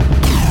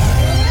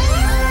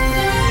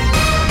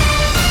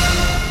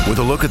With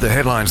a look at the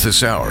headlines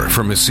this hour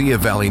from Mesilla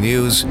Valley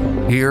News,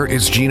 here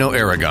is Gino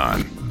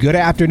Aragon. Good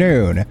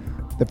afternoon.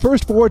 The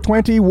first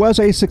 420 was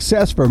a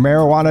success for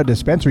marijuana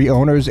dispensary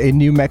owners in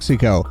New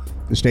Mexico.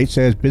 The state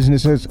says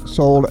businesses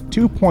sold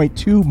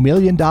 $2.2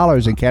 million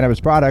in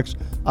cannabis products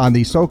on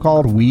the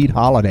so-called weed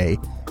holiday,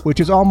 which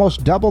is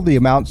almost double the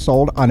amount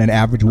sold on an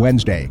average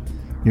Wednesday.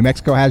 New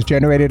Mexico has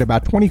generated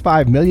about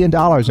 $25 million in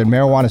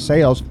marijuana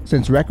sales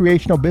since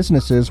recreational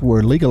businesses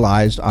were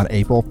legalized on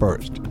April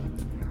 1st.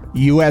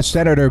 U.S.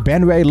 Senator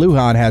Ben Ray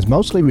Lujan has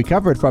mostly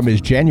recovered from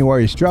his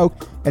January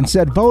stroke and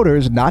said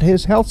voters, not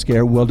his health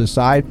scare, will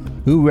decide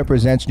who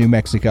represents New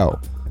Mexico.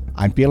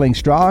 "I'm feeling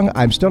strong.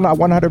 I'm still not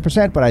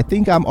 100%, but I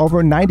think I'm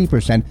over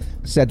 90%,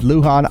 said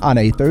Lujan on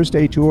a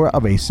Thursday tour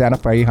of a Santa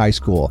Fe high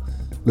school.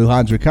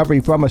 Lujan's recovery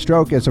from a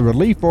stroke is a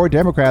relief for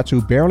Democrats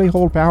who barely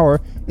hold power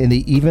in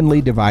the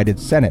evenly divided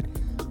Senate,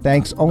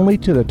 thanks only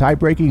to the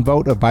tie-breaking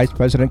vote of Vice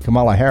President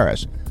Kamala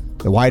Harris.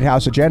 The White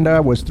House agenda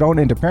was thrown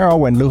into peril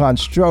when Lujan's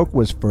stroke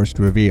was first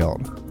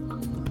revealed.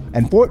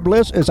 And Fort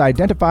Bliss is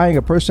identifying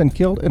a person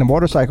killed in a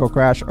motorcycle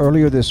crash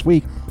earlier this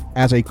week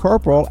as a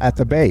corporal at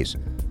the base.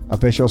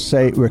 Officials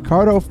say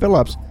Ricardo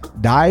Phillips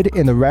died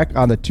in the wreck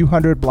on the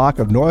 200 block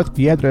of North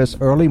Piedras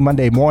early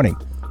Monday morning.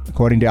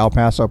 According to El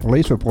Paso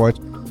police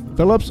reports,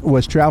 Phillips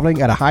was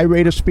traveling at a high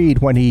rate of speed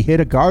when he hit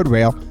a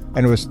guardrail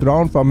and was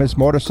thrown from his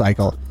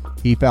motorcycle.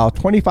 He fell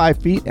 25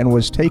 feet and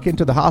was taken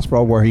to the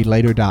hospital where he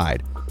later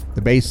died.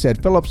 The base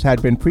said Phillips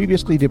had been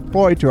previously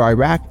deployed to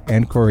Iraq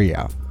and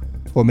Korea.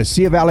 For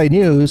Mesilla Valley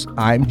News,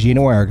 I'm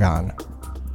Gino Aragon.